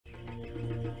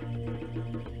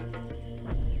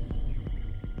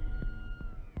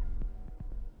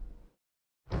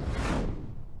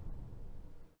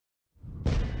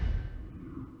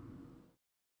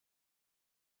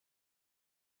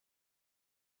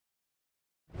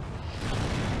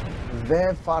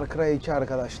Ve Far Cry 2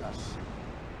 arkadaşlar.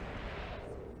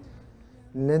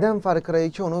 Neden Far Cry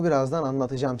 2 onu birazdan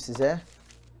anlatacağım size.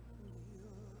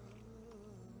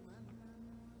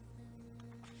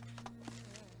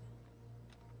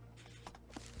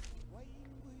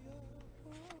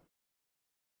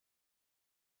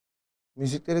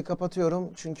 Müzikleri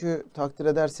kapatıyorum çünkü takdir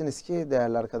edersiniz ki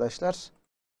değerli arkadaşlar,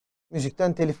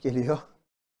 müzikten telif geliyor.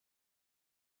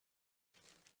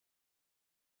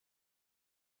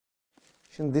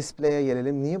 Şimdi display'e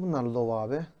gelelim. Niye bunlar low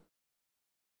abi?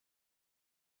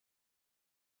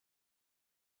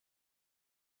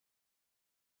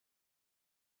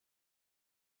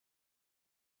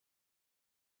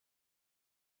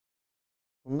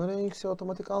 Bunları en yüksek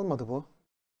otomatik almadı bu.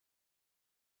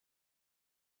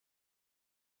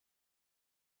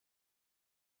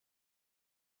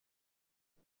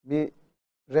 Bir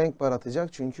renk bar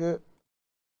atacak çünkü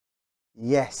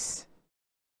yes.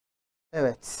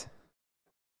 Evet.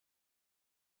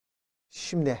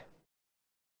 Şimdi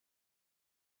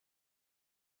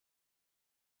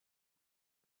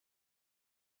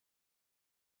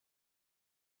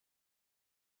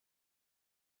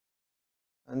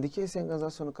dikey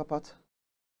senkronizasyonu kapat.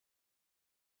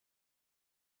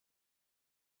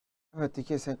 Evet,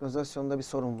 dikey senkronizasyonda bir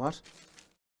sorun var.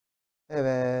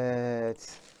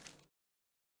 Evet.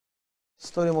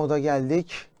 Story moda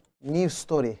geldik. New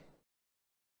story.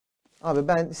 Abi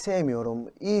ben sevmiyorum.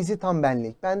 Easy tam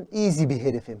benlik. Ben easy bir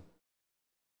herifim.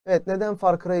 Evet, neden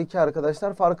Far Cry 2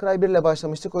 arkadaşlar? Far Cry 1 ile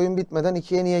başlamıştık. Oyun bitmeden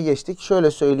 2'ye niye geçtik?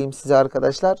 Şöyle söyleyeyim size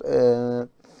arkadaşlar.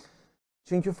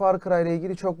 Çünkü Far Cry ile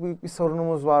ilgili çok büyük bir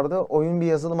sorunumuz vardı. Oyun bir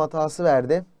yazılım hatası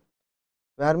verdi.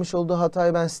 Vermiş olduğu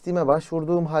hatayı ben Steam'e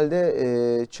başvurduğum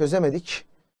halde çözemedik.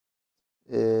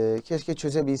 Keşke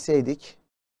çözebilseydik.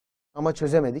 Ama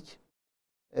çözemedik.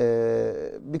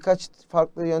 Birkaç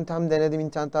farklı yöntem denedim,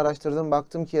 internette araştırdım.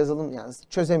 Baktım ki yazılım yani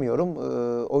çözemiyorum.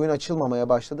 Oyun açılmamaya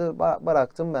başladı.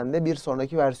 Bıraktım, ben de bir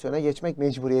sonraki versiyona geçmek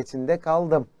mecburiyetinde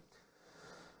kaldım.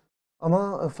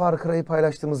 Ama Far Cry'ı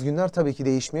paylaştığımız günler tabii ki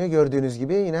değişmiyor. Gördüğünüz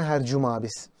gibi yine her cuma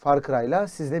biz Far Cry'la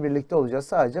sizle birlikte olacağız.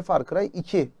 Sadece Far Cry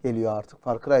 2 geliyor artık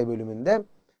Far Cry bölümünde.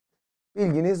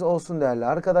 Bilginiz olsun değerli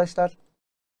arkadaşlar.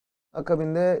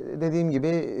 Akabinde dediğim gibi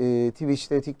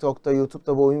Twitch'te, TikTok'ta,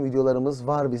 YouTube'da bu oyun videolarımız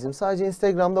var bizim. Sadece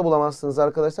Instagram'da bulamazsınız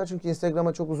arkadaşlar. Çünkü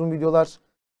Instagram'a çok uzun videolar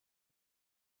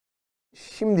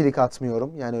şimdilik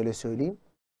atmıyorum. Yani öyle söyleyeyim.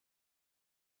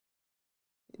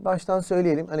 Baştan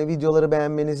söyleyelim. Hani videoları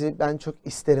beğenmenizi ben çok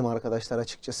isterim arkadaşlar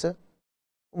açıkçası.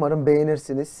 Umarım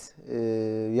beğenirsiniz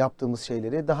yaptığımız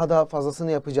şeyleri. Daha da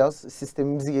fazlasını yapacağız.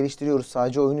 Sistemimizi geliştiriyoruz.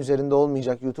 Sadece oyun üzerinde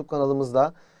olmayacak. YouTube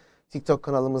kanalımızda, TikTok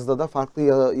kanalımızda da farklı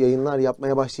yayınlar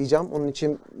yapmaya başlayacağım. Onun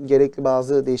için gerekli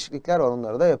bazı değişiklikler var.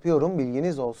 Onları da yapıyorum.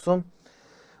 Bilginiz olsun.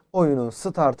 Oyunun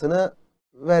startını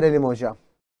verelim hocam.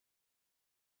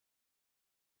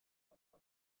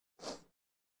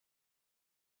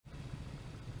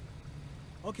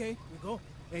 Okay, we go.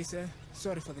 Hey sir,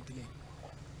 sorry for the delay.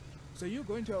 So you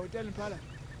going to a hotel in Pala?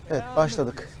 Evet,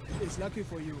 başladık. It's lucky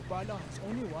for you. Pala has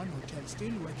only one hotel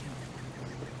still working.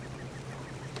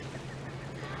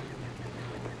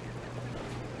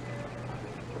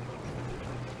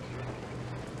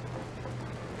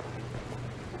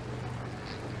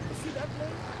 See that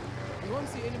plane? You won't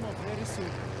see any more very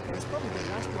soon. It's probably the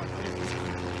last one in this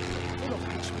country. Full of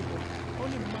rich people.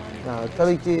 Only money.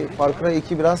 Tabii ki Far Cry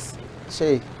 2 biraz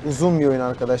uzun bir oyun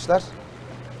arkadaşlar.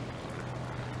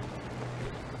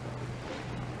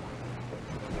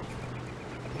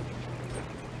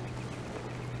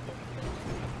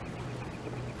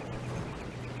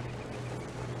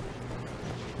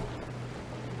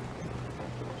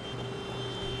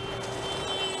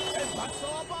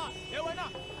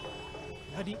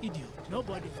 Bloody idiot.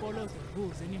 Nobody follows the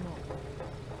rules anymore.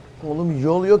 Oğlum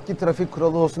yol yok ki trafik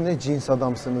kuralı olsun, ne cins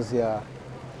adamsınız ya.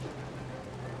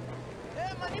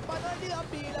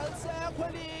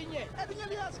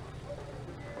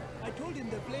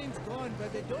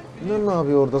 Ne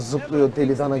yapıyor orada, zıplıyor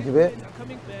deli dana gibi.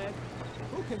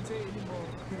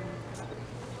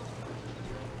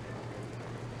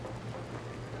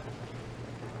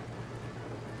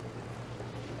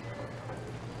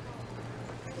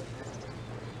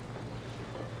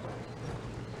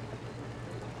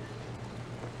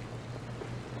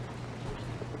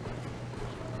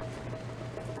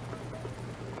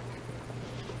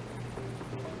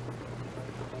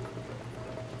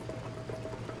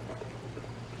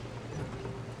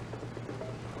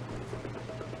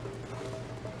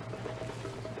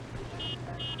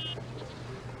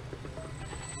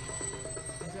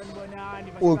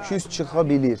 Öküz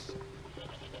çıkabilir.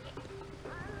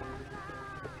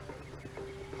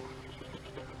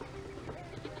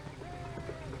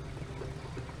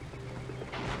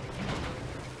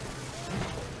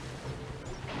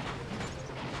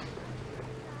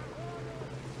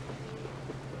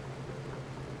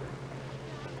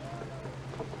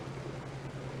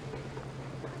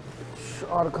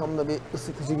 Şu arkamda bir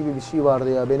ısıtıcı gibi bir şey vardı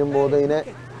ya. Benim bu oda yine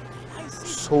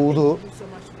soğudu.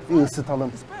 Bir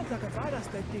ısıtalım.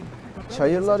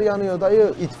 Çayırlar yanıyor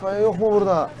dayı. İtfaiye yok mu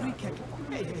burada?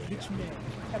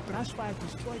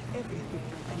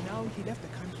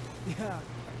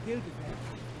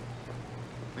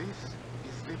 This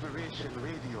is Liberation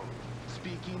Radio,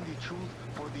 speaking the truth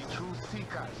for the truth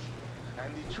seekers. And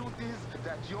the truth is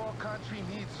that your country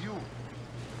needs you.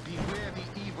 Beware the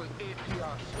evil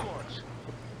APR scourge.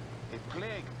 A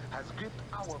plague has gripped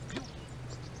our beauty.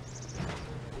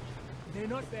 They're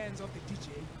not fans of the DJ.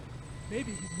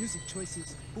 Maybe his music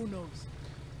choices. Who knows?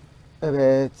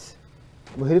 Evet.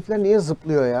 Bu herifler niye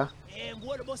zıplıyor ya?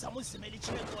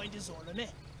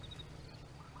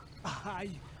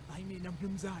 Hayi mina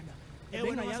mnumzana.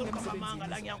 Where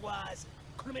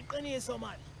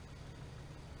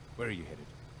are you headed?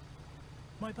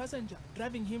 My passenger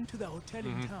driving him to the hotel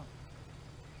in town.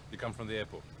 You come from the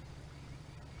airport?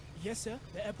 Yes, sir.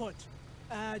 The airport.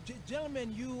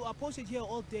 Gentlemen, you are posted here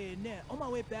all day. On my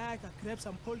way back, I grabbed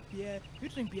some cold beer. You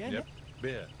drink beer? Yep.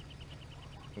 Beer.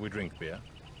 We drink beer.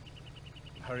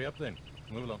 Hurry up then.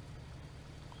 Move along.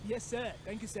 Yes, sir.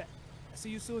 Thank you, sir. I'll see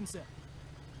you soon, sir.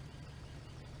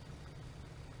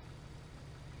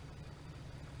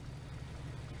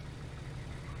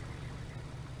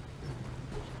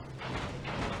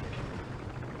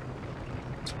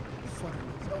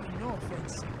 No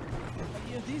offense.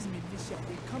 But these militia,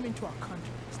 they come into our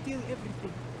country, steal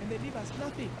everything, and they leave us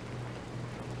nothing.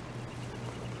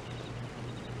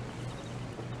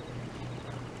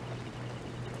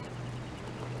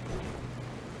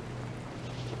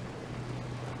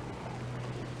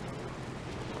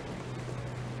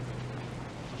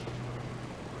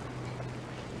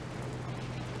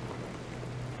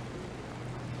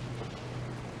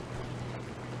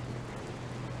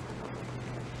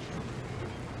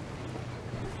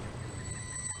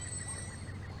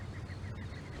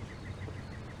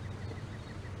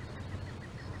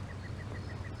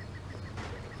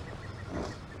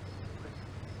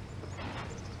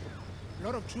 A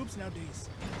lot of troops nowadays.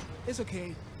 It's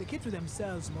okay. They keep to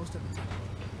themselves most of the time.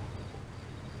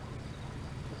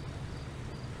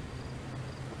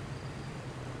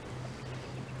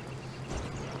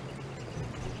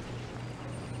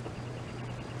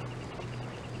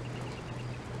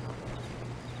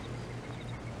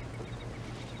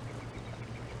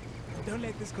 Don't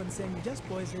let this concern you. Just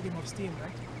boys letting off steam,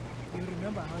 right? You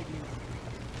remember how it is.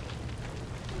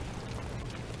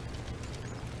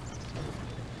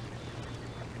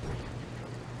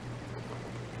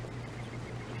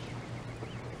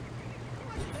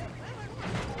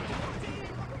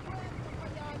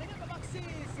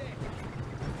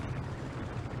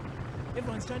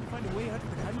 Everyone's trying to find a way out of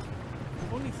the country.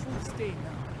 Only fools stay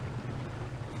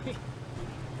now.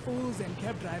 Fools and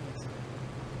cab drivers.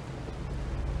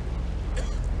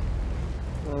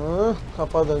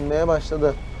 Kafa dönmeye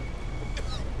başladı.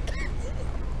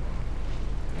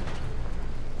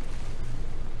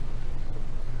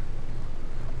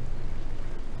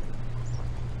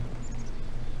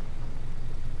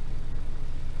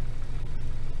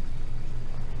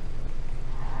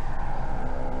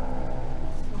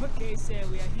 Okay, sir,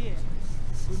 we are here.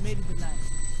 We made it alive.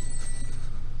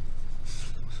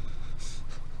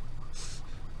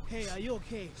 Hey, are you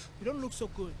okay? You don't look so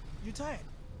good. You tired?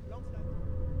 Long flight.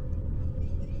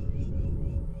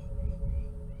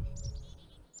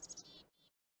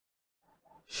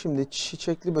 Şimdi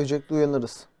çiçekli böcekli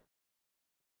uyanırız.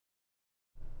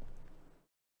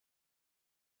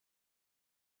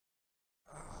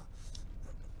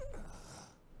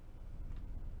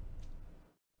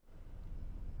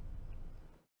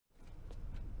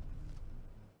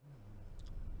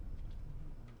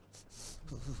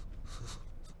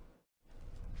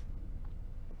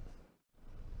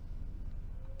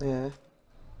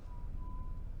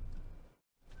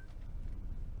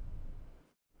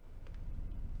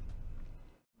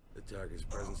 The target's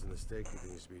presence in the state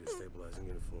continues to be a destabilizing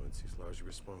influence. He's largely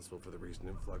responsible for the recent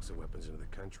influx of weapons into the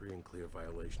country in clear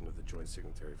violation of the joint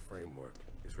signatory framework.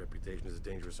 His reputation as a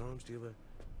dangerous arms dealer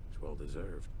is well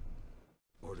deserved.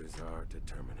 Orders are to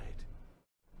terminate.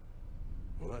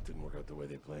 Well, that didn't work out the way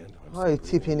they planned. Hay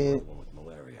tipini. With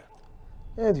malaria.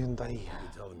 Ne diyorsun dayı ya?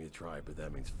 You tell them you tried, but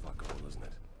that means fuck all, doesn't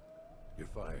it? You're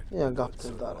fired. Ya Good,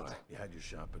 kaptırdı so arada. do I. You had your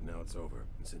shot, but now it's over.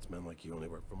 And since men like you only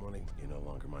work for money, you're no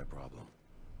longer my problem.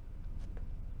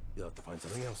 You'll have to find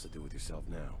something else to do with yourself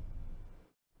now.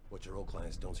 What your old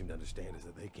clients don't seem to understand is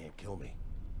that they can't kill me.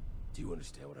 Do you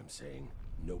understand what I'm saying?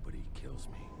 Nobody kills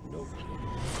me. Nobody.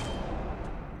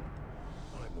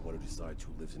 I'm the one who decides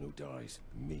who lives and who dies.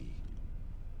 Me.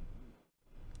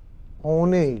 O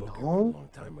ne Spoke a lan? long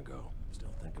time ago. It's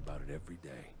Think about it every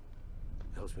day.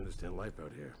 Helps me understand life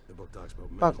out here. The book talks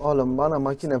about Bak oğlum bana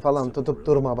makine falan tutup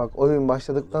durma bak. Oyun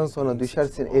başladıktan sonra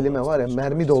düşersin elime var ya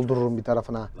mermi doldururum bir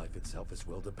tarafına. life itself is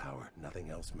will to power. Nothing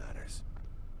else matters.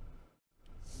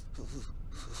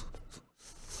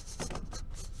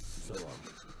 So long.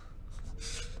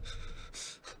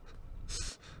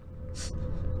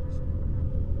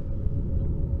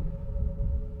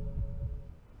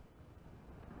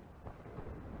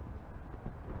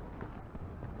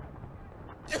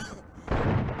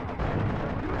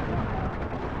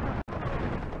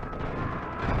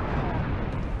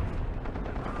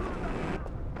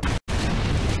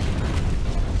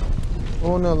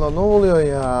 O ne lan, ne oluyor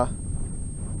ya?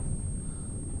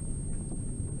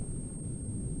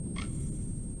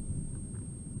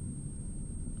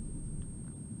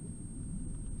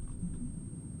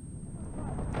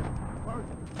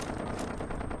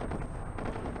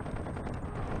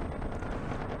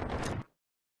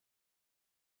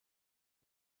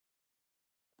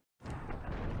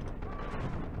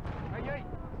 Hey,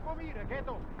 come here,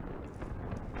 quieto.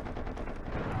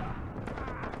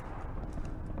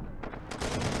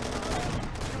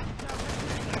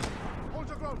 Hold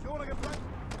your ground, you wanna get flanked?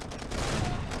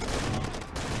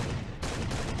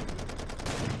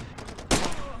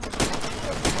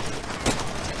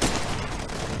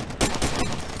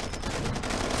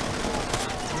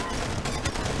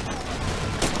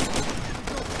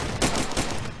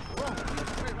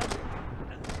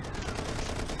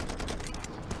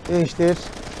 Değiştir.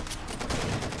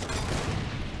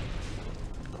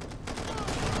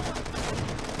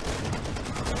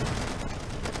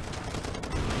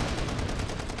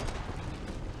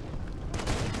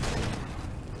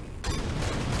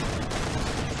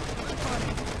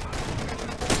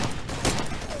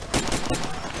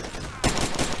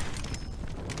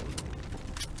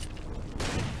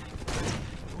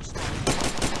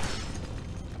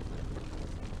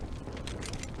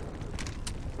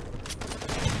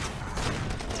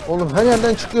 Oğlum her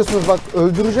yerden çıkıyorsunuz bak,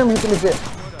 öldüreceğim hepinizi.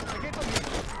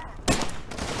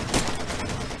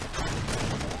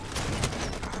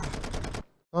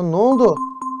 Lan ne oldu?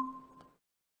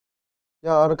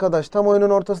 Ya arkadaş tam oyunun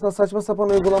ortasında saçma sapan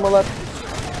uygulamalar.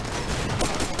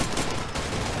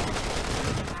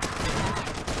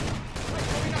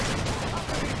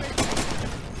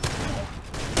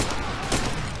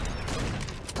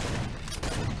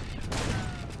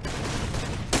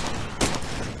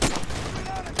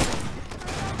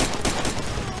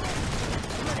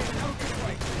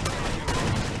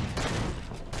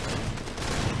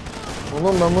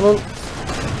 Oğlum ben bunun...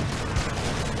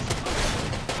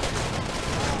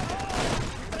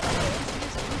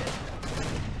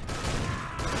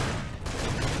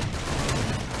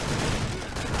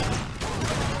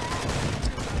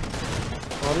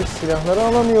 Abi silahları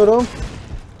alamıyorum.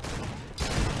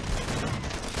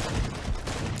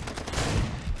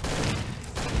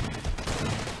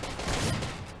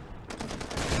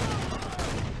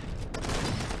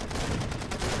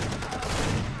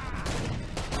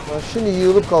 Şimdi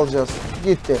yığılıp kalacağız.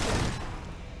 Gitti.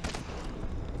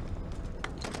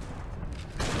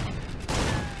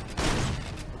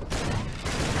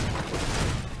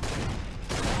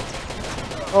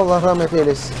 Allah rahmet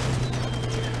eylesin.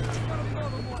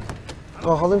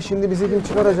 Bakalım şimdi bizi kim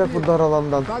çıkaracak bu dar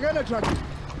alandan.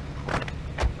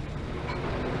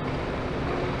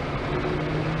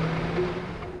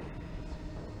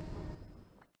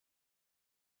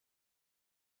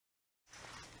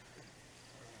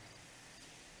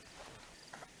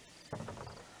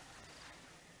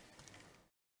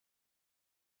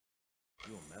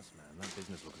 You a mess, man. That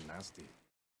business looks nasty.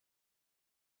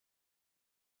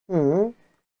 Hı.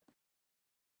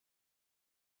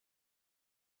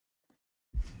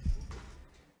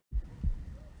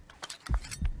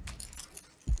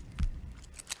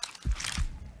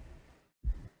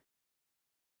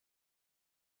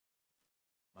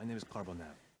 My name is Carbonav.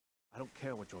 I don't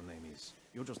care what your name is.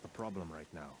 You're just the problem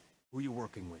right now. Who you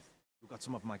working with? You got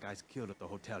some of my guys killed at the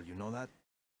hotel, you know that?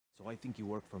 So I think you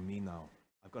work for me now.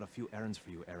 I've got a few errands for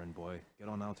you, errand boy. Get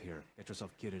on out here. Get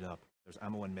yourself kitted up. There's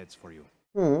ammo and meds for you.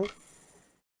 Hı.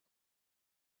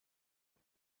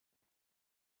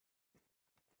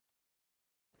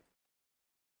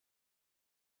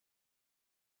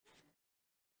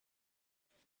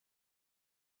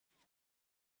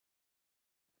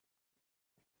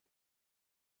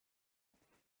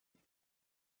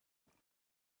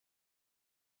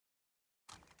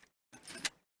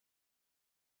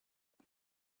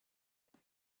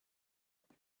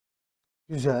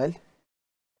 Güzel.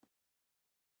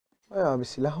 Bayağı bir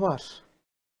silah var.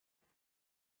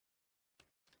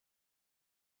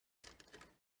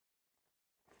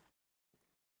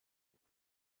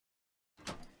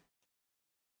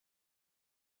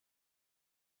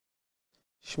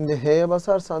 Şimdi H'ye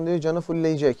basarsan diyor canı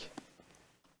fullleyecek.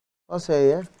 Bas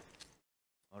H'ye.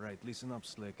 Alright, listen up,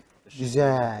 Slick. The shit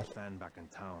Güzel. hit the fan back in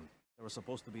town. There was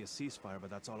supposed to be a ceasefire, but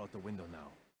that's all out the window now.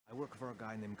 I work for a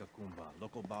guy named Kakumba,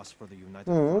 local boss for the United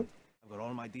Front. I've got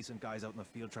all my decent guys out in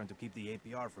the field trying to keep the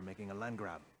APR from making a land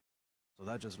grab. So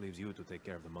that just leaves you to take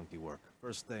care of the monkey work.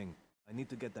 First thing, I need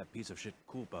to get that piece of shit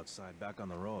Coop outside back on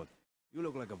the road. You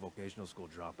look like a vocational school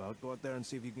dropout. Go out there and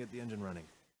see if you can get the engine running.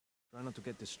 Try not to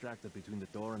get distracted between the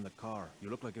door and the car. You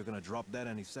look like you're gonna drop dead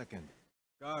any second.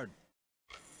 Guard!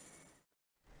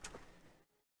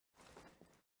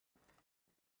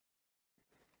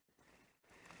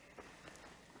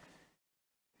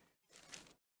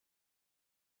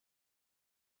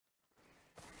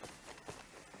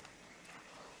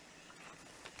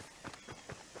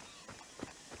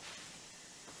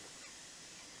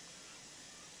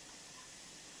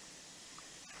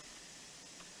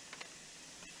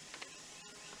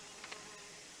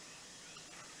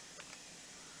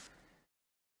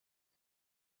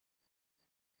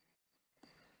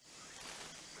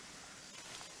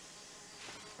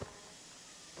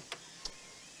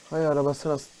 Hay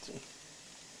arabasına satayım.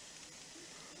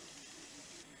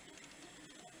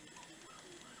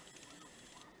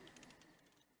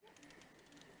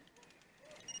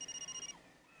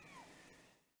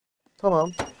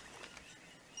 Tamam.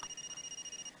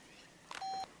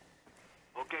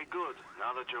 Okay, good.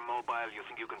 Now that you're mobile, you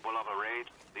think you can pull off a raid?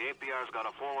 The APR's got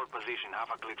a forward position half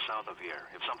a click south of here.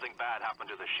 If something bad happened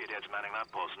to the shitheads manning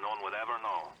that post, no one would ever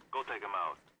know. Go take them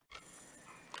out.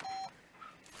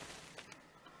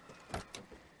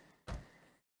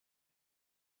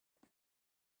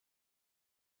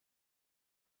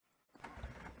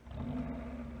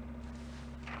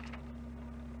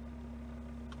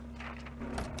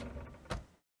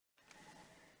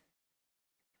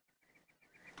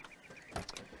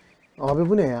 Abi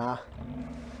bu ne ya?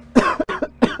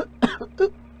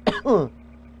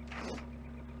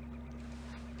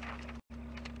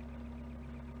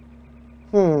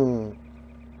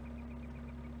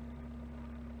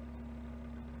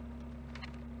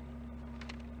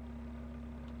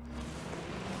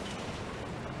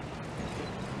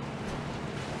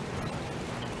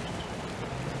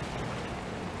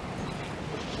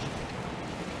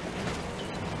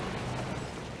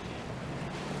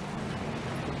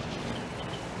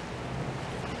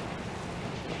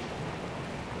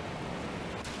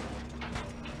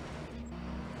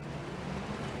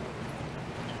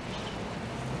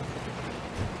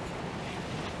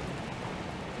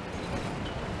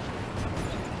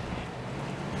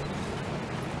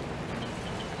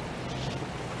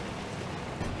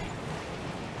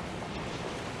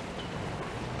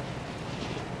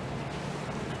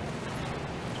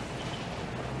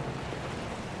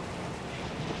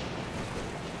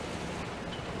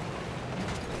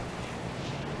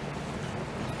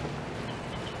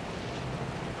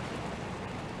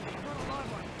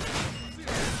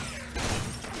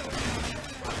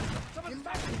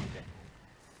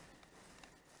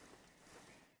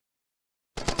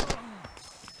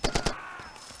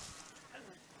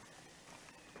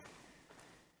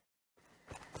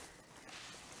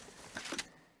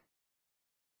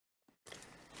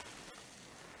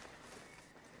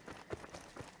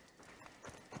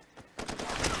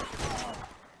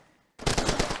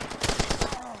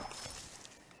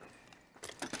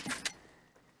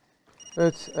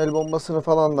 Evet, el bombasını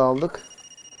falan da aldık.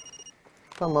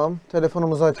 Tamam,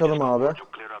 telefonumuzu açalım abi. To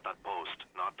clear out that post,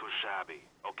 not too shabby.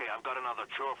 Okay, I've got another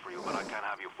chore for you, but I can't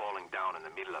have you falling down in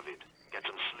the middle of it. Get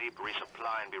some sleep,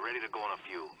 resupply, and be ready to go in a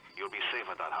few. You'll be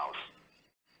safe at that house.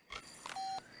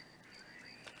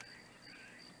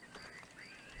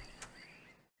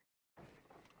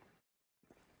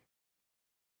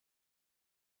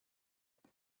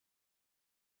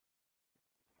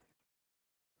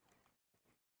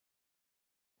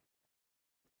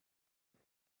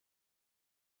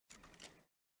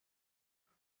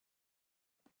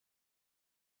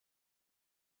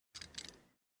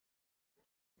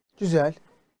 Güzel.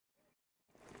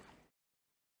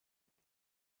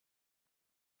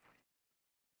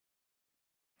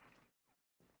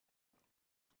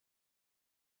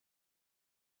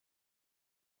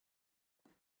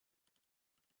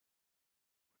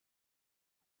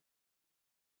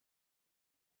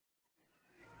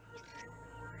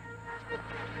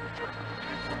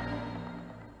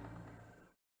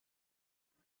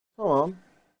 Tamam.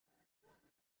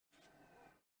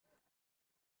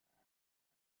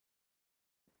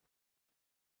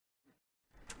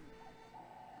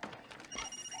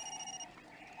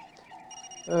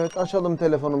 Evet, açalım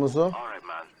telefonumuzu. All right,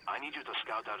 man. I need you to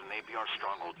scout scout out an APR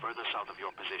stronghold further south of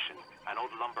your position, an old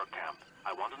lumber camp.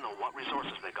 I want to know what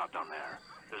resources they got down there.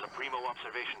 There's a primo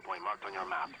observation point marked on your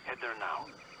map. Head there now.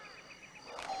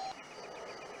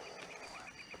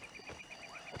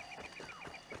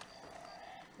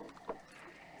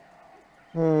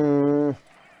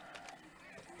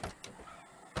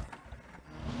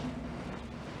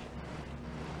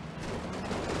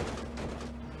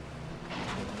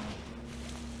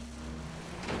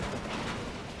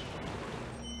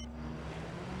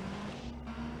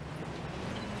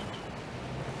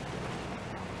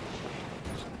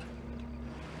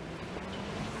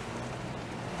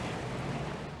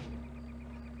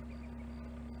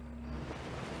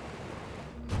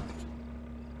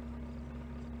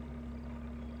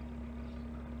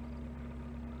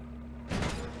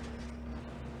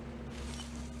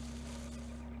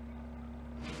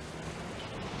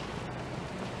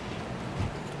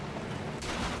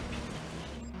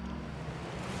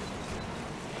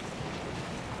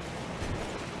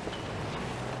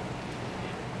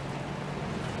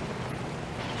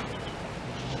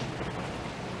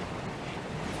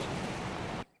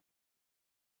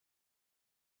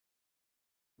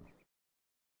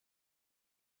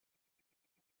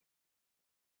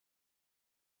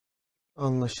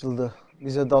 Anlaşıldı.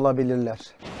 Bize dalabilirler.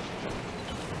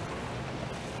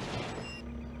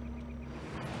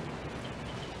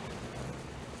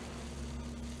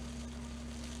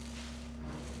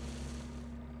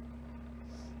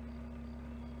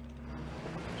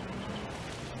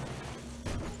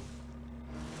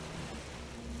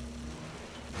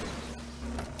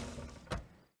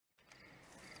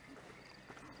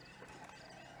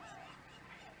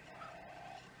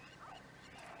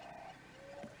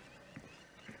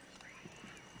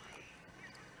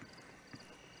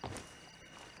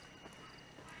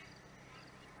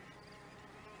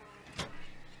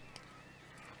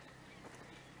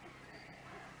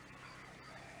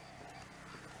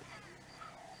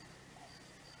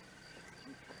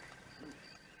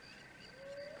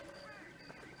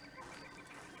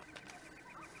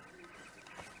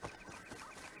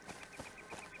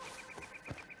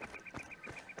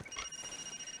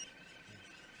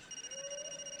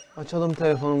 Açalım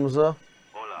telefonumuzu.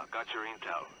 Hola, got your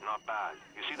intel. Not bad.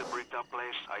 You see the bricked up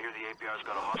place? I hear the APR's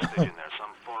got a hostage in there,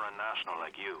 some foreign national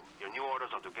like you. Your new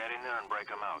orders are to get in there and break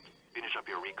them out. Finish up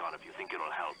your recon if you think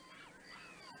it'll help.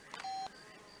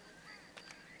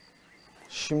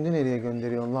 Şimdi nereye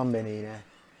gönderiyorsun lan beni yine?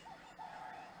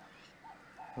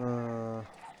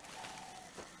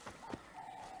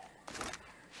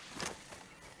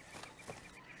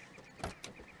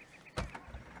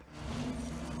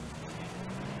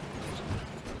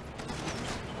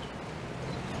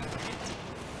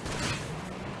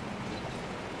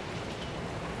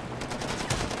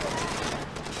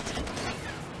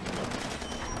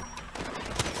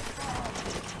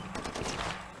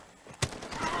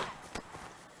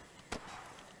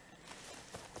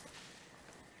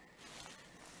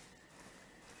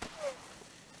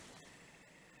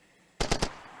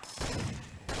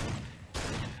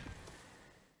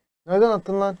 Nereden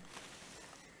attın lan?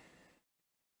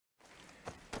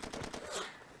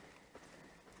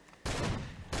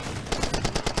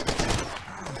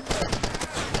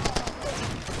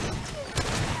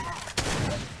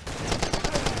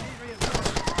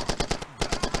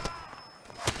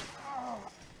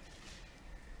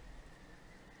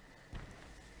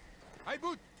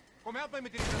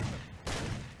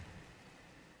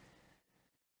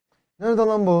 Nerede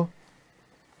lan bu?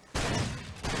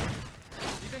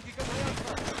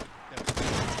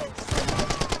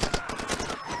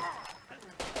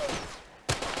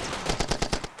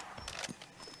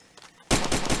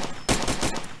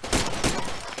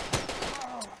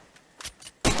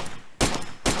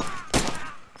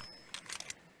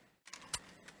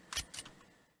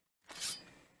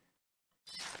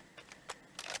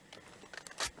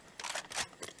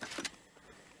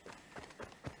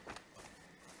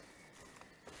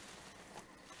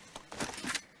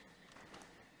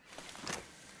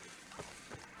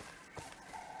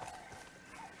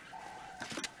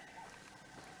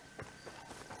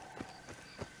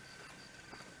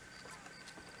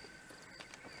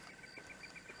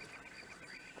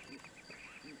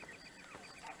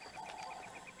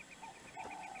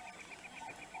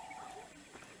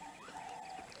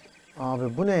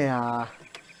 Abi bu ne ya?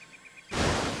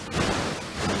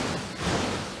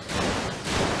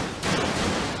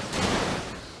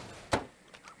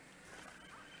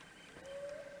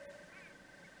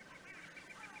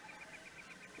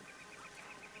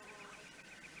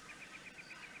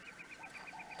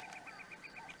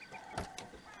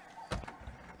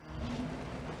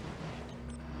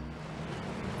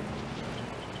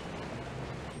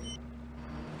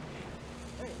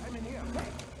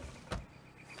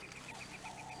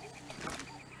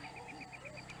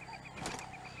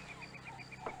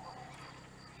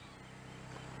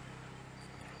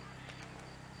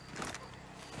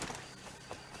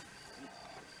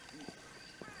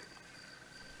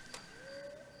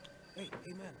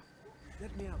 Hey man,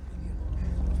 let me out.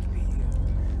 I'm supposed to be here.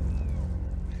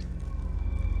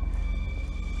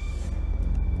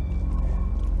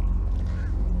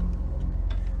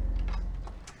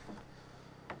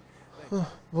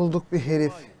 Bulduk bir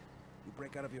herif. You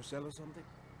break out of your cell or something?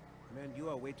 Man, you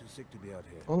are way too sick to be out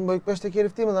here. Oğlum bu ilk baştaki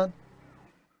herif değil mi lan?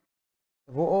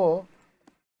 Bu o.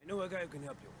 I know a guy who can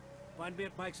help you. Find me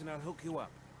at Mike's and I'll hook you up.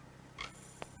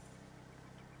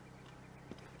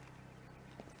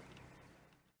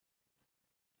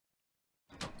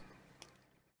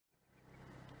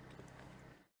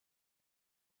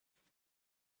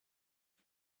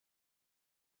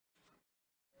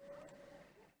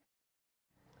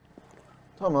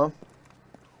 Tamam.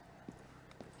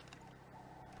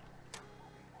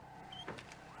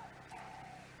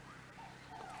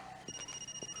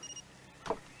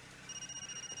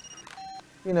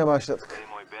 Yine başladık.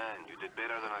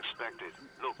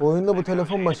 Bu oyunda bu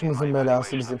telefon başımızın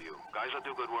belası bizim.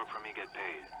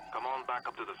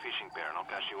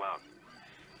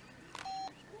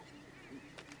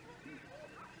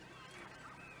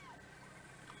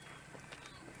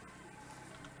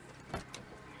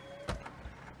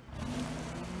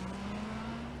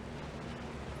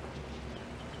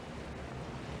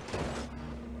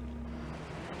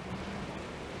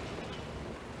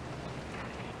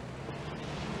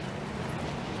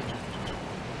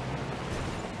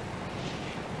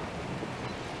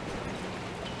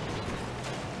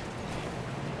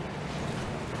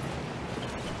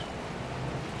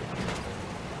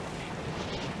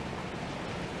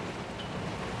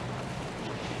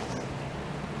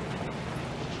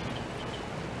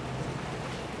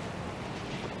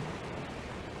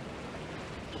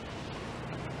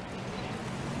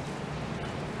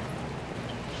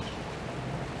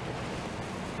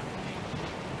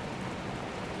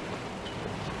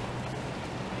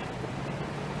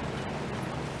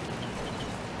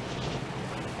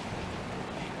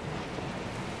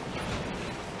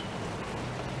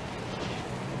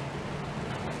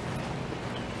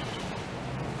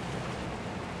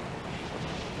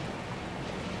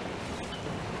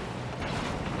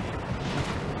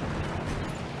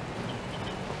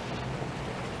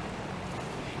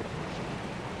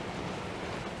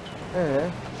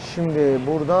 Şimdi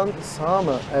buradan sağa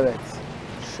mı? Evet.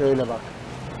 Şöyle bak.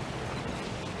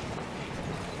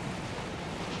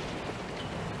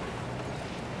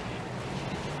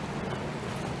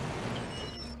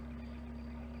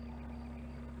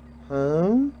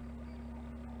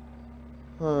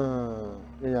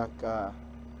 Bir dakika.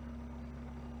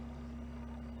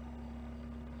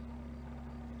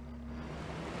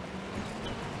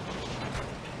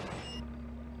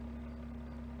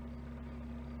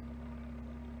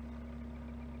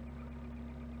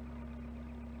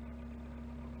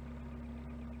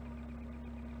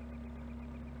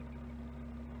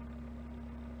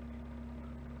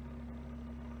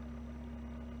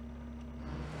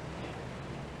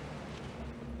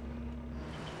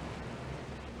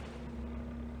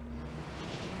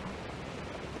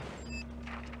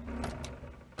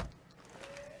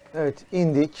 Evet,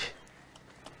 indik.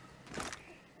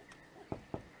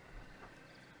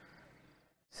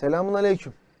 Selamun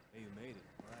aleyküm. Hey, you made it.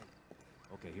 All right.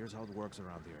 Okay, here's how it works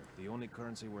around here. The only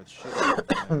currency worth shit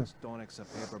is don't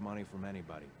accept paper money from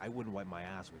anybody. I wouldn't wipe my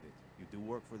ass with it. You do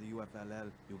work for the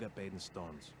UFLL, you get paid in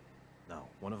stones. Now,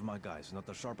 one of my guys, not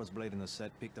the sharpest blade in the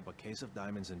set, picked up a case of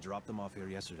diamonds and dropped them off here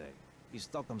yesterday. He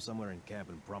stuck them somewhere in camp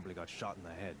and promptly got shot in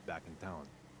the head back in town.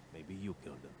 Maybe you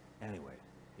killed him. Anyway,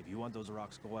 if you want those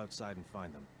rocks, go outside and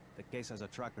find them. The case has a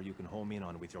tracker you can home in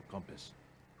on with your compass.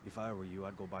 If I were you,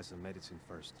 I'd go buy some medicine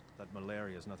first. That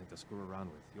malaria is nothing to screw around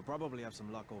with. You'll probably have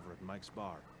some luck over at Mike's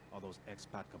bar. All those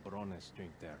expat cabrones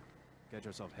drink there. Get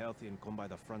yourself healthy and come by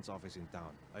the front office in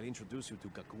town. I'll introduce you to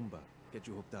Kakumba. Get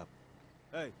you hooked up.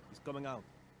 Hey, he's coming out.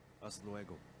 Hasta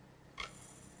luego.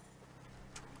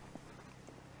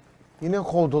 Yine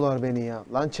kovdular beni ya.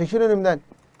 Lan çekil önümden.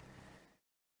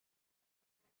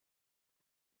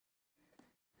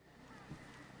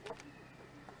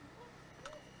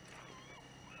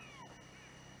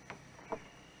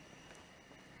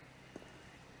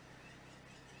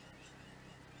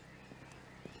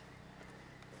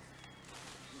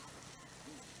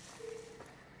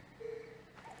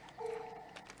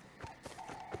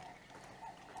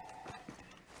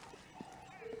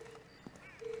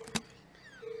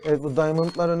 Evet, bu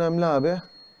diamondlar önemli abi.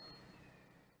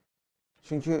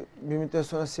 Çünkü bir müddet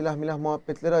sonra silah milah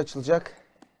muhabbetleri açılacak.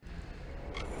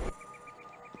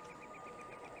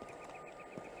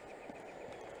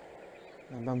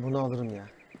 Ben bunu alırım ya.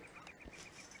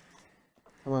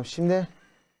 Tamam, şimdi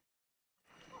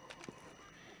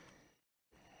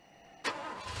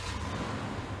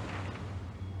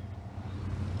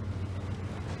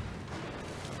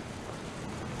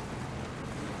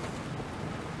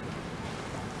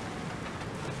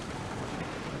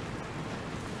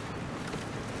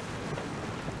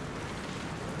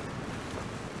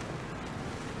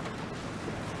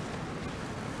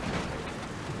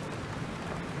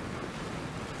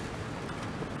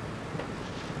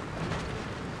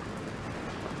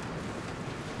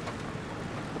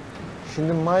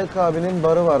Şimdi Mike abinin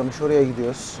barı varmış. Oraya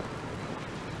gidiyoruz.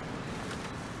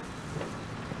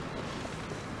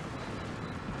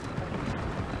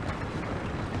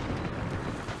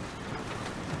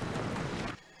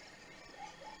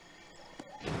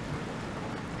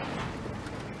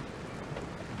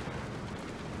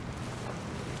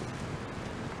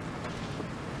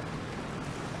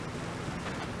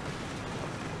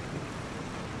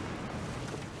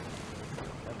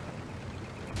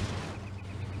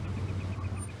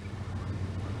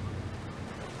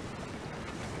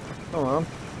 Tamam.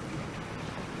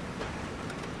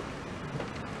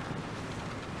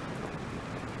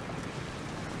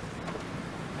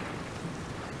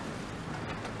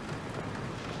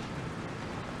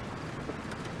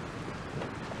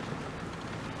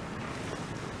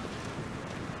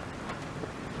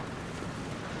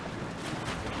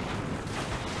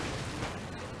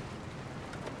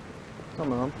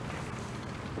 Tamam.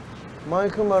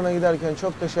 Mike'ın barına giderken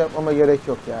çok da şey yapmama gerek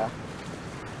yok ya.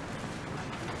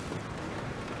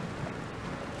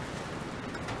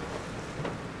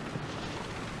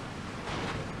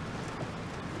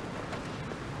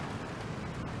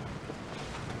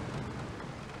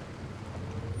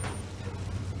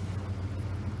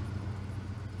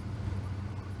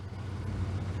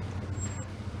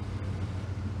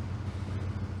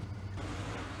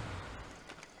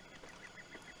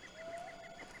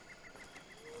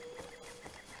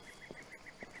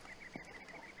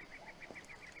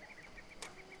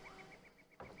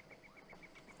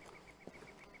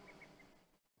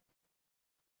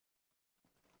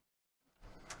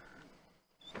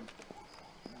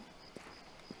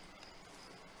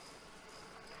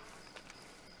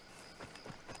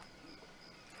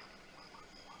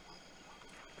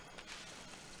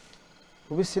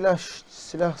 Bu bir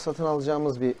silah satın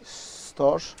alacağımız bir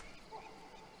store.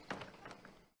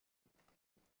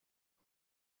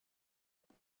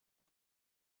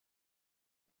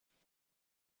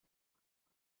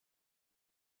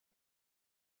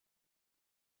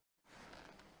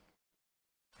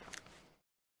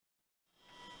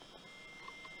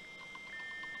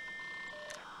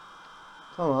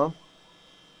 Tamam.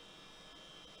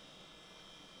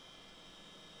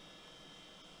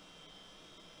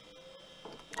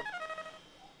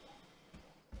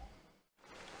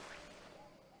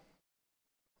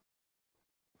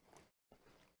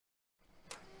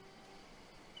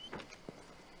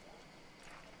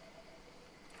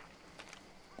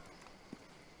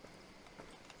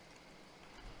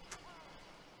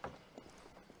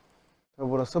 Ve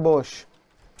burası boş.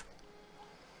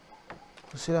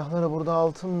 Bu silahları burada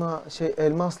altınla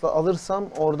elmasla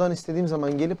alırsam oradan istediğim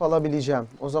zaman gelip alabileceğim.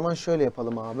 O zaman şöyle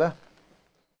yapalım abi.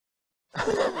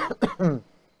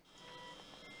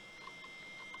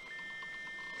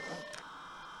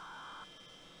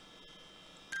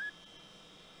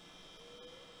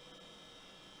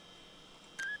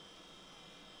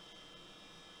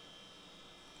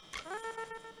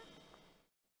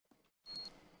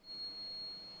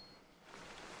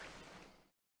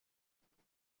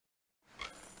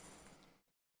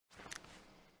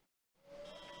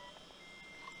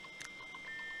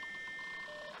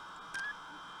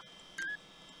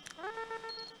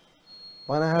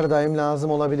 Bana her daim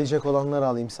lazım olabilecek olanları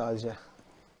alayım sadece.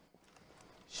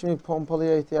 Şimdi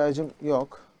pompalıya ihtiyacım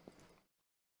yok.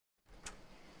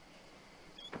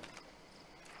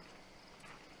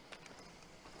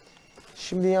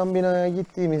 Şimdi yan binaya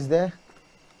gittiğimizde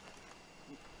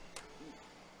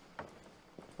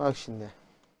bak şimdi.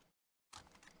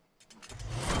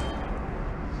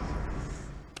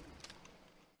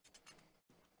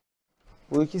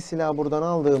 Bu iki silahı buradan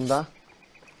aldığımda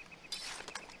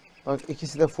bak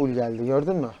ikisi de full geldi.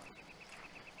 Gördün mü?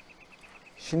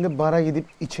 Şimdi bara gidip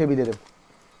içebilirim.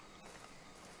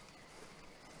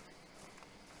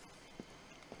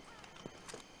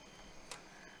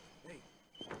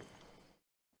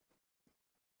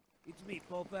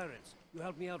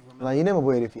 Lan yine mi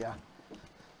bu herif ya?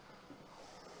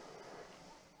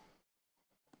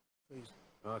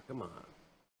 Come on.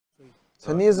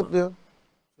 Sen niye zıplıyorsun?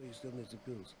 So you still need the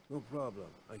pills? No problem.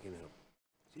 I can help.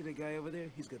 See the guy over there?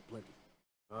 He's got plenty.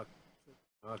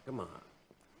 Come on.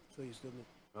 So you still need...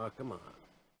 come on.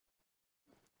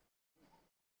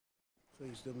 So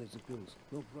you still need the pills?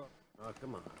 No problem.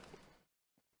 Come on.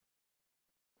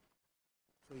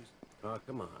 So you...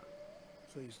 come on.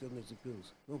 So you still need the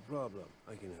pills? No problem.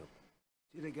 I can help.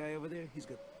 See the guy over there? He's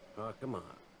got... come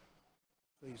on.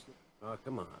 So you still...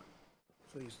 come on.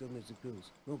 So you still need the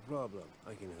pills? No problem.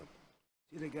 I can help.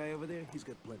 See the guy over there? He's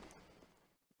got plenty.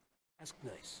 Ask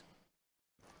nice.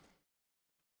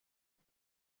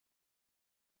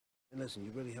 And listen,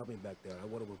 you really helped me back there. I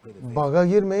would have played it. Baga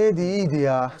girmeye de iyiydi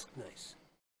ya. That's nice.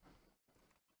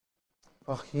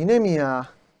 Bak yine mi ya?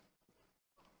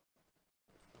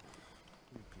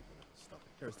 Stop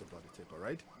it. Here's the bloody tape, all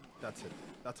right? That's it.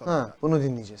 That's all I Ha, got. bunu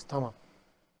dinleyeceğiz. Tamam.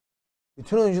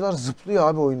 Bütün oyuncular zıplıyor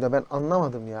abi oyunda. Ben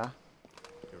anlamadım ya.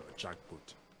 You're a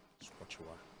jackboot. That's what you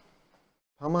are.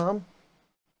 Tamam.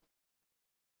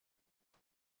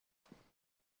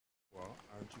 Well,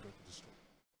 aren't you going to destroy?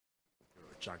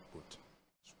 You're a jackboot.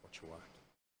 That's what you are.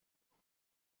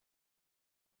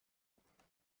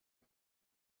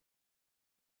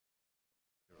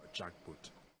 You're a jackboot.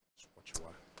 That's what you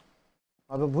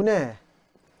are. Abi bu ne?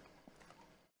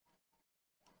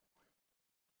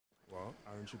 Well,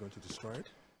 aren't you going to destroy it?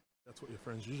 That's what your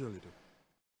friends usually do.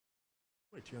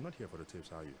 Wait, you're not here for the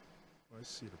tapes, are you? I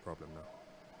see the problem now.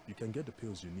 You can get the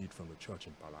pills you need from the church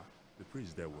in Pala. The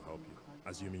priest there will help you,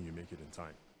 assuming you make it in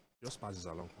time. Just passes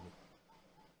along for me.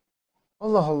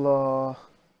 Allah Allah.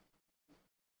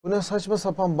 Bu ne saçma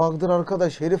sapan bug'dır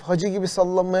arkadaş. Herif hacı gibi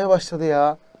sallanmaya başladı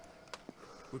ya.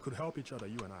 We could help each other,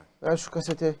 you and I. Ver şu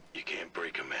kaseti. You can't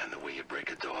break a man the way you break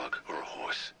a dog or a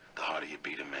horse. The harder you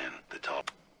beat a man, the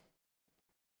tougher.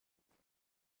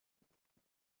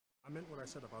 I meant what I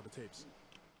said about the tapes.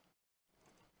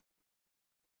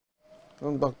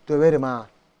 Oğlum bak döverim ha.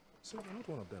 So you're not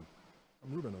one of them.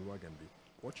 I'm Ruben Olwagenby,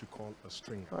 what you call a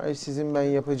stringer. Ay sizin ben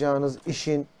yapacağınız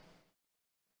işin.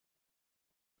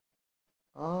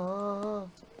 Aa.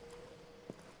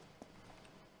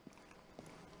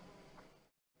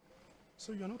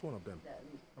 So you're not one of them.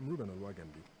 I'm Ruben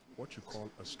Olwagenby, what you call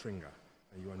a stringer.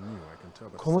 And you are new, I can tell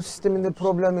by the Komut sound of your sisteminde voice.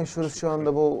 problem yaşıyoruz şu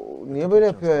anda. Bu The niye böyle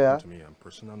chance yapıyor ya? to me, I'm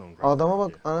persona non grata Adama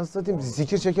here. bak anasını satayım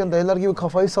zikir çeken dayılar gibi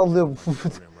kafayı sallıyor. Story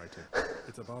I'm writing.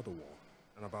 It's about the war,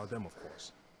 and about them of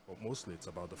course. But mostly it's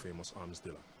about the famous arms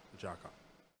dealer, Jaka.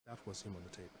 That was him on the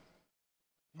tape.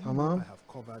 You know, Tamam. I have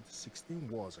covered 16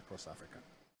 wars across Africa.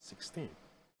 16.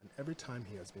 And every time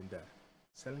he has been there,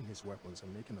 selling his weapons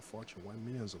and making a fortune while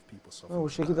millions of people suffer. Ha, bu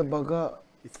şekilde bug'a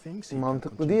He thinks he can mantıklı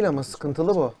continue değil to ama do his sıkıntılı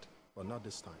bu. work, but not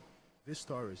this time. These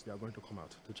stories, they are going to come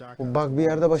out. The Jaka Bu bug bir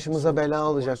yerde başımıza bela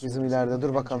olacak bizim ileride.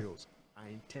 Dur bakalım. NGOs.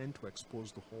 I intend to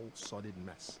expose the whole sordid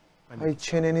mess. Hay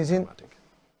çenenizin.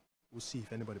 We'll see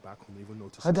if anybody back home even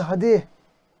notices. Hadi hadi.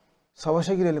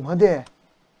 Savaşa girelim hadi.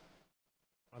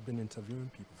 I've been interviewing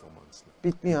people for months now.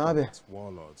 Bitmiyor abi. It's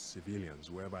warlords, civilians,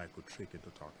 whoever I could trick into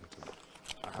talking to me.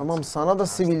 I had Tamam some sana da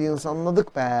civilians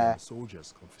anladık be. The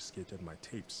soldiers confiscated my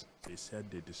tapes. They said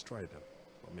they destroyed them,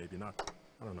 but maybe not.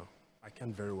 I don't know. I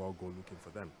can't very well go looking for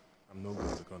them. I'm no good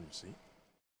with a gun, you see.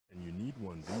 And you need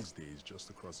one these days just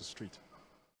across the street.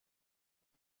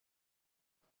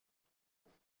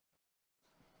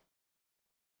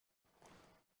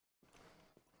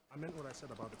 I meant what I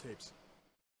said about the tapes.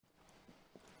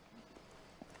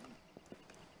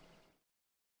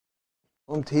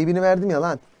 Oğlum teybini verdim ya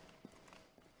lan.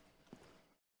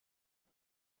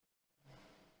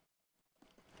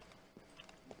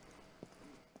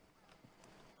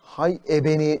 Hay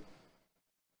ebeni.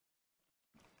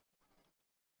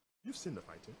 You've seen the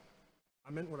fighting.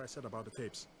 I meant what I said about the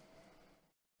tapes.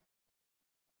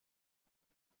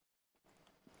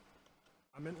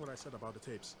 I meant what I said about the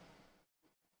tapes.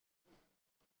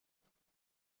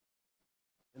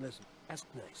 And listen, that's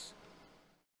nice.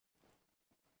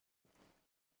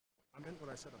 I meant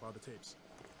what I said about the tapes.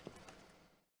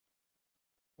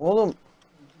 Oğlum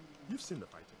You've seen the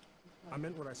fighting. I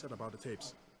meant what I said about the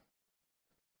tapes.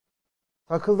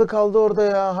 takıldı kaldı orada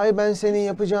ya. Hay ben senin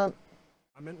yapacağın.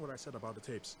 I meant what I said about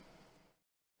the tapes.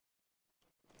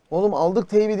 Oğlum aldık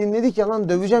teybi dinledik ya lan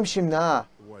döveceğim şimdi ha.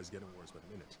 The war is getting worse by the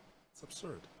minute. It's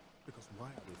absurd. Because why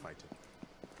are they fighting?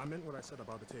 I meant what I said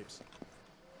about the tapes.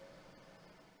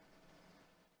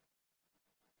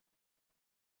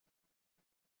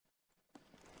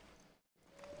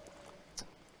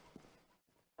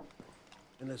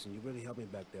 And listen, you really helped me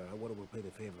back there. I would have repaid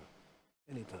a favor.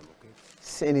 Anytime, okay?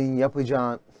 Senin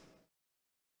yapacağın.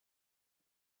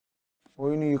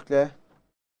 Oyunu yükle.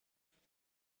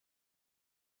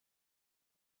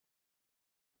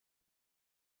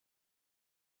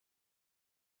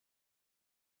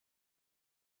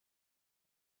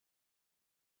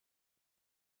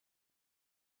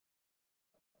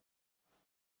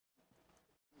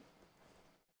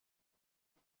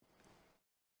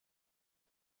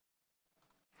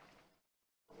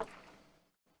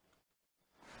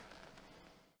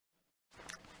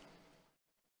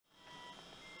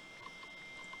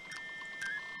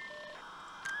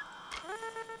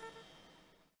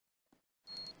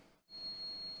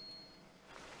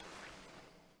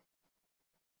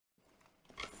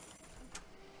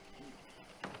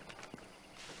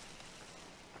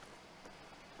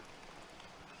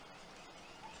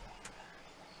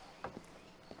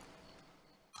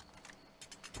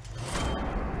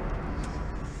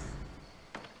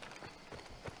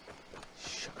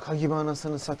 Şaka gibi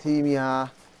anasını satayım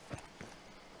ya.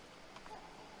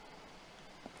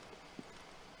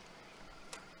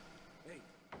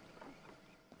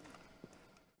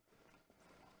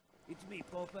 It's me,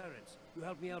 Paul Parents. You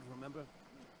helped me out, remember?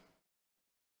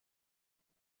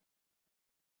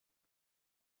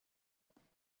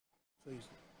 So you...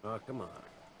 Oh, come on.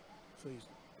 So you...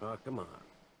 Oh, come on.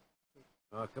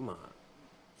 Oh, come on.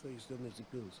 So you still need the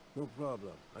pills? No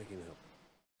problem. I can help.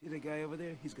 See the guy over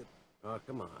there? He's got... Oh,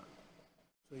 come on.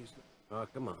 So you still... Oh,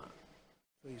 come on.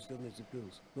 So you still need the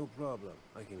pills? No problem.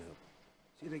 I can help.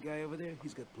 See the guy over there?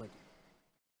 He's got plenty.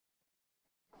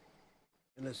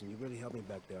 And listen, you really helped me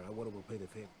back there. I want to repay the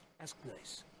favor. Ask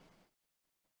nice.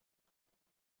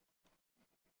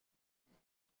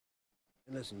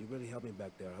 And listen, you really helped me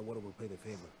back there. I want to repay the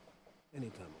favor.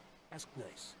 Anytime. Ask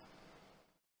nice.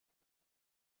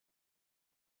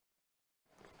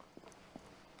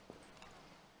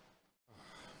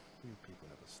 You people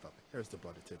never stop. Here's the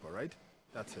bloody tape, all right?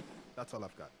 That's it. That's all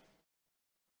I've got.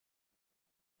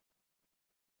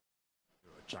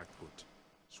 You're a jackpot.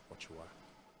 It's what you are.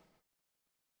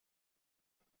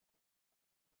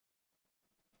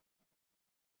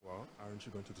 Well, aren't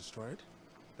you going to destroy it?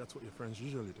 That's what your friends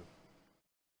usually do.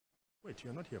 Wait,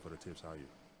 you're not here for the tapes, are you?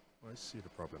 Well, I see the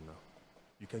problem now.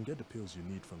 You can get the pills you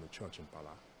need from the church in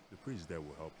Pala. The priest there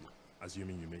will help you,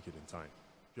 assuming you make it in time.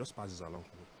 Just pass it along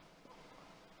to me.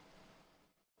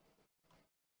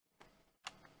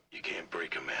 You can't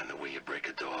break a man the way you break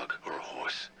a dog or a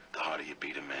horse. The harder you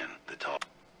beat a man, the tougher.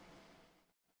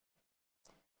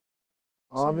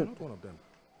 So you're not one of them.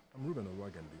 I'm Ruben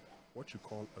Oluwagembe, what you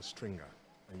call a stringer.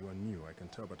 And you are new, I can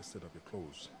tell by the state of your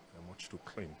clothes. They're much too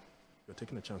clean. You're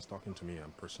taking a chance talking to me.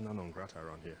 I'm persona non grata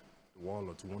around here. The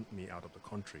warlords want me out of the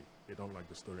country. They don't like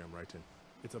the story I'm writing.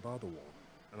 It's about the war,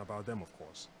 and about them, of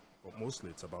course. But mostly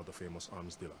it's about the famous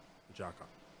arms dealer, Jaka.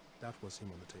 That was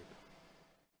him on the tape.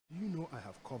 Do you know I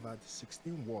have covered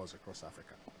 16 wars across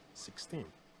Africa? 16.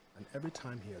 And every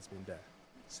time he has been there,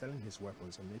 selling his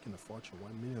weapons and making a fortune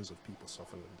while millions of people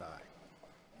suffer and die.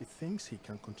 He thinks he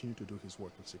can continue to do his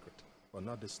work in secret. But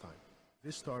not this time.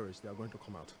 These stories, they are going to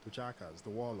come out. The jackals, the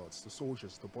warlords, the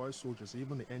soldiers, the boy soldiers,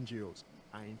 even the NGOs.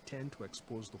 I intend to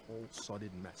expose the whole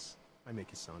sordid mess. I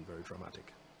make it sound very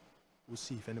dramatic. We'll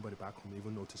see if anybody back home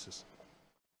even notices.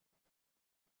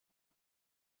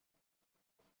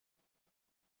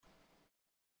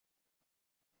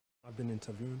 I've been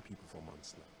interviewing people for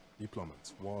months now.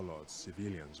 Diplomats, warlords,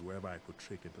 civilians, whoever I could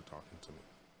trick into talking to me.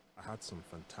 I had some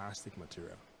fantastic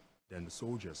material. Then the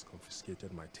soldiers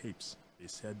confiscated my tapes. They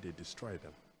said they destroyed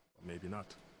them. Or maybe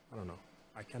not. I don't know.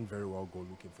 I can't very well go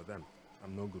looking for them.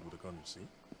 I'm no good with a gun, you see.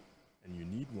 And you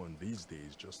need one these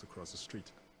days just across the street.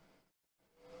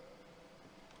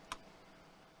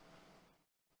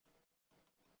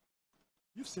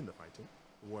 You've seen the fighting.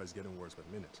 The war is getting worse by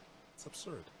the minute. It's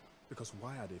absurd. Because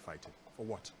why are they fighting? For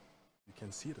what? You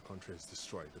can see the country is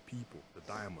destroyed. The people, the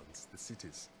diamonds, the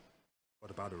cities.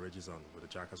 What about the Regizon with the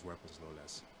Jackass weapons, no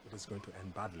less? It is going to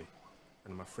end badly,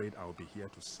 and I'm afraid I'll be here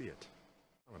to see it.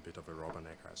 I'm a bit of a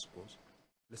rubbernecker, I suppose.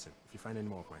 Listen, if you find any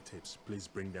more of my tapes, please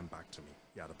bring them back to me,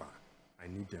 here at the bar. I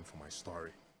need them for my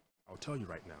story. I'll tell you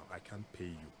right now, I can't pay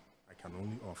you. I can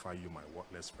only offer you my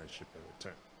worthless friendship in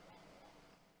return.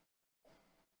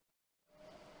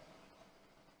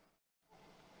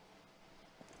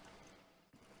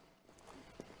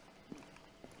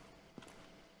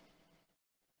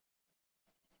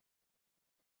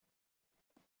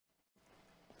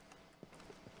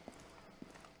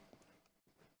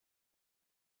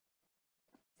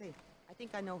 I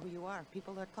think I know who you are.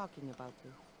 People are talking about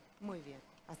you. Muy bien.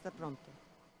 Hasta pronto.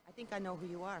 I think I know who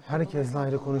you are. Herkesle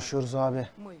ayrı konuşuyoruz abi.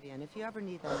 Muy bien. If you ever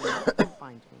need any help, you'll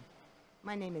find me.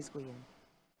 My name is Guyen.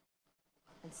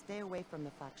 And stay away from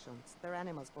the factions. They're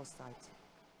animals both sides.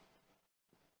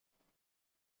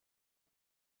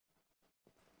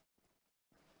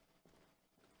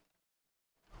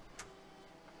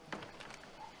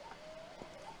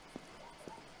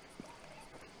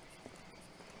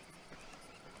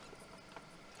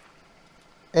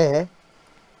 And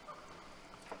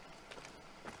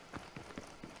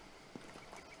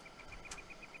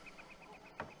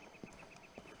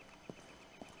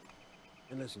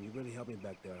listen, you really helped me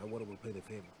back there. I want to repay the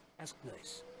favor. Ask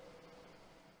nice.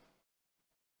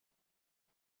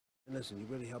 And listen, you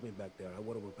really helped me back there. I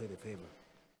want to repay the favor.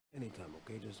 Anytime,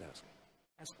 okay? Just ask.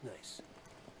 Ask nice.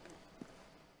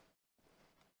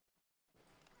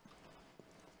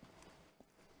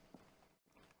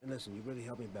 And listen, you really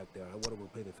helped me back there. I want to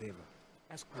repay the favor.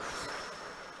 Ask nice.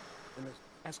 And listen,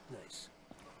 ask nice.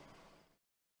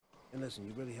 And listen,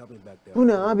 you really helped me back there. Bu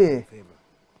ne abi?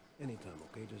 Anytime,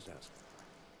 okay? Just ask.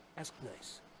 Ask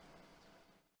nice.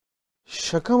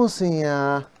 Şaka mısın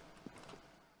ya?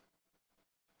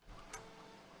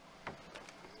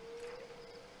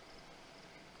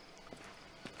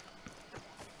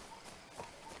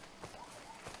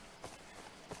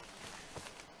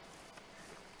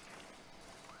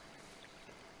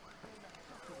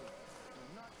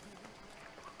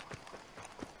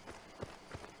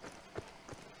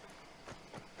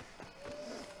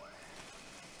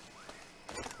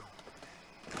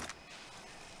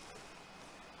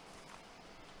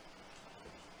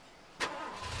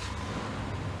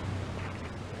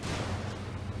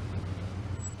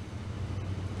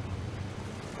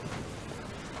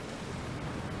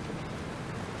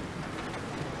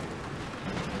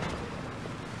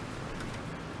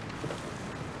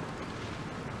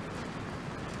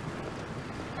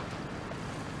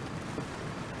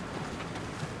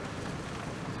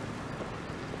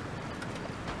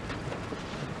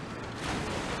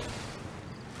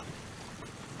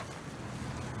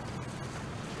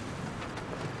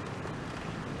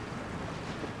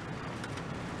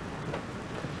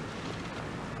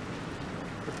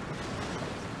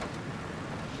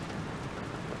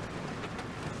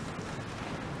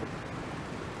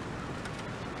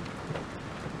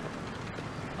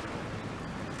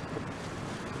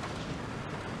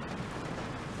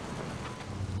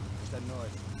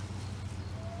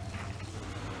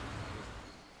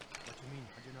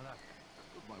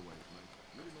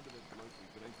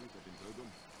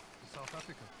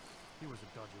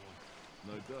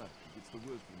 No doubt. He gets the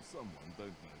word from someone,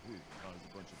 don't know who, hires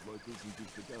a bunch of locals and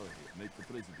gives the go-ahead. Make the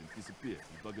president disappear.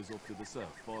 He buggers off to the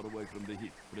south, far away from the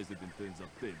hit. President turns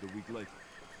up dead a week later.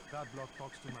 That block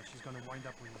talks too much. He's gonna wind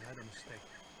up with his head on a stake.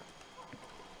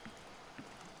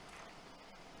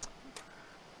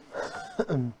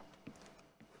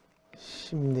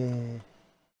 Şimdi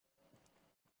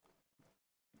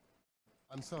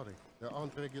I'm sorry. There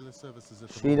aren't regular services at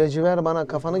the şu ilacı ver bana,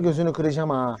 kafanı gözünü kıracağım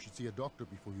ha. You should see a doctor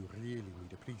before you really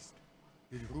need a priest.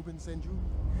 Did Ruben send you?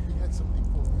 He had something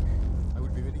for me. I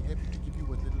would be very happy to give you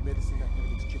what little medicine I have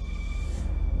in exchange.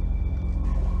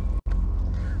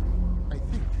 I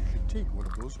think you should take one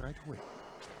of those right away.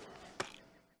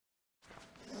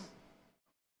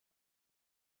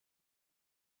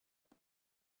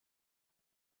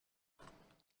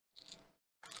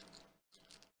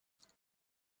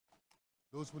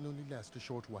 Those will only last a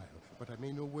short while, but I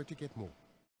may know where to get more.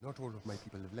 Not all of my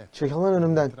people have left. Çekil lan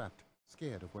önümden. They're trapped,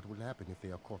 scared of what will happen if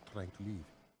they are caught trying to leave.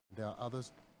 There are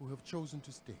others who have chosen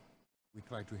to stay. We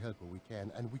try to help where we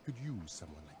can, and we could use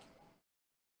someone like you.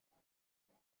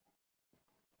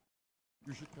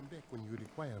 You should come back when you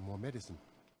require more medicine.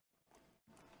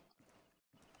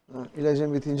 Ha,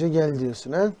 İlacın bitince gel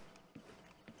diyorsun ha?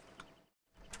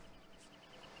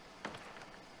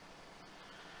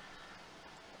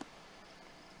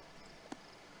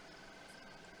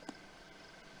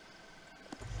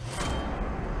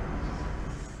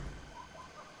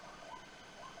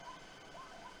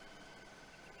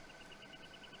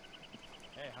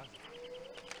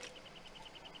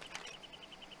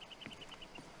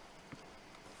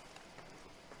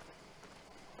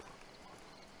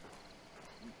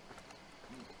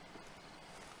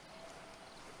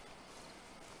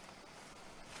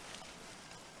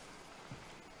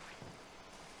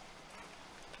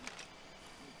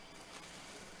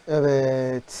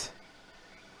 Evet.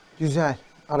 Güzel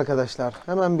arkadaşlar.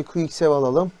 Hemen bir quick save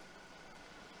alalım.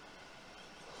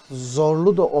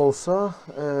 Zorlu da olsa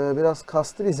biraz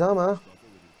kastı bizi ama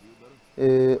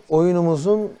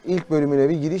oyunumuzun ilk bölümüne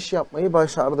bir giriş yapmayı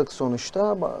başardık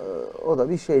sonuçta. O da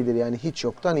bir şeydir yani, hiç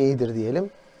yoktan iyidir diyelim.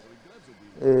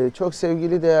 Çok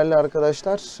sevgili değerli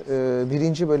arkadaşlar,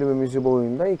 birinci bölümümüzü bu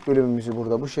oyunda, ilk bölümümüzü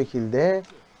burada bu şekilde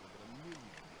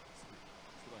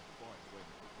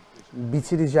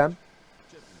bitireceğim.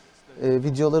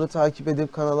 Videoları takip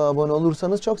edip kanala abone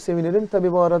olursanız çok sevinirim.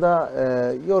 Tabi bu arada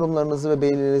yorumlarınızı ve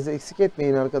beğenilerinizi eksik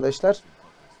etmeyin arkadaşlar.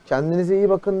 Kendinize iyi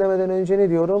bakın demeden önce ne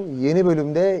diyorum? Yeni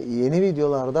bölümde, yeni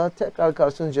videolarda tekrar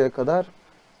karşınıza kadar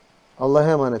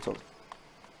Allah'a emanet olun.